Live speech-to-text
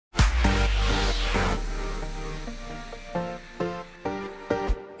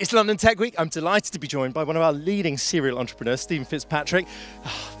It's London Tech Week. I'm delighted to be joined by one of our leading serial entrepreneurs, Stephen Fitzpatrick,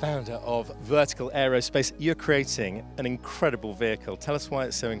 founder of Vertical Aerospace. You're creating an incredible vehicle. Tell us why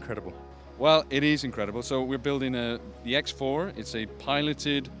it's so incredible. Well, it is incredible. So we're building the X4. It's a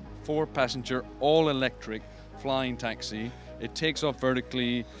piloted 4-passenger, all-electric flying taxi. It takes off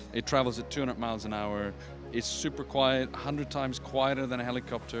vertically. It travels at 200 miles an hour. It's super quiet, 100 times quieter than a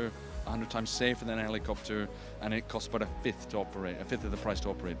helicopter, 100 times safer than a helicopter, and it costs about a fifth to operate, a fifth of the price to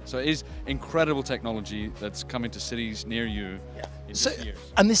operate. So it is incredible technology that's coming to cities near you in just years.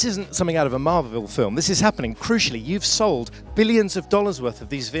 And this isn't something out of a Marvel film. This is happening. Crucially, you've sold billions of dollars worth of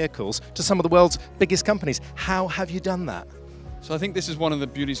these vehicles to some of the world's biggest companies. How have you done that? So I think this is one of the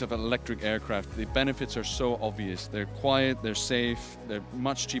beauties of electric aircraft. The benefits are so obvious. They're quiet, they're safe, they're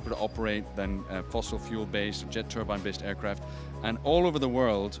much cheaper to operate than fossil fuel-based or jet turbine-based aircraft. And all over the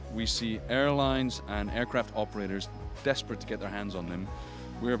world, we see airlines and aircraft operators desperate to get their hands on them.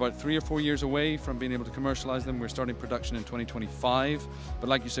 We're about 3 or 4 years away from being able to commercialize them. We're starting production in 2025. But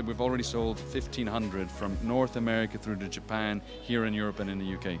like you said, we've already sold 1,500 from North America through to Japan, here in Europe and in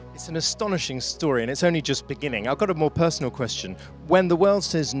the UK. It's an astonishing story, and it's only just beginning. I've got a more personal question. When the world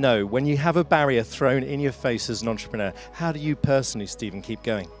says no, when you have a barrier thrown in your face as an entrepreneur, how do you personally, Stephen, keep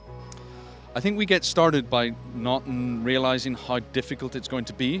going? I think we get started by not realizing how difficult it's going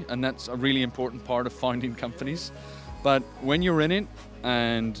to be, and that's a really important part of founding companies. But when you're in it,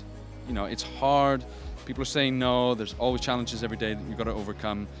 and it's hard, people are saying no, there's always challenges every day that you've got to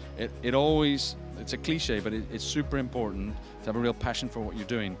overcome. It's a cliche, but it's super important to have a real passion for what you're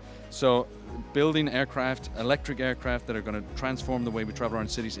doing. So building aircraft, electric aircraft that are going to transform the way we travel around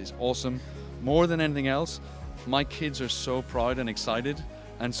cities is awesome. More than anything else, my kids are so proud and excited,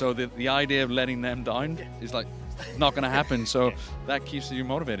 and so the idea of letting them down is like not going to happen, so that keeps you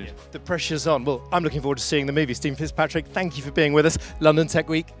motivated. The pressure's on. Well, I'm looking forward to seeing the movie. Stephen Fitzpatrick, thank you for being with us. London Tech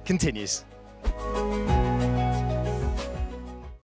Week continues.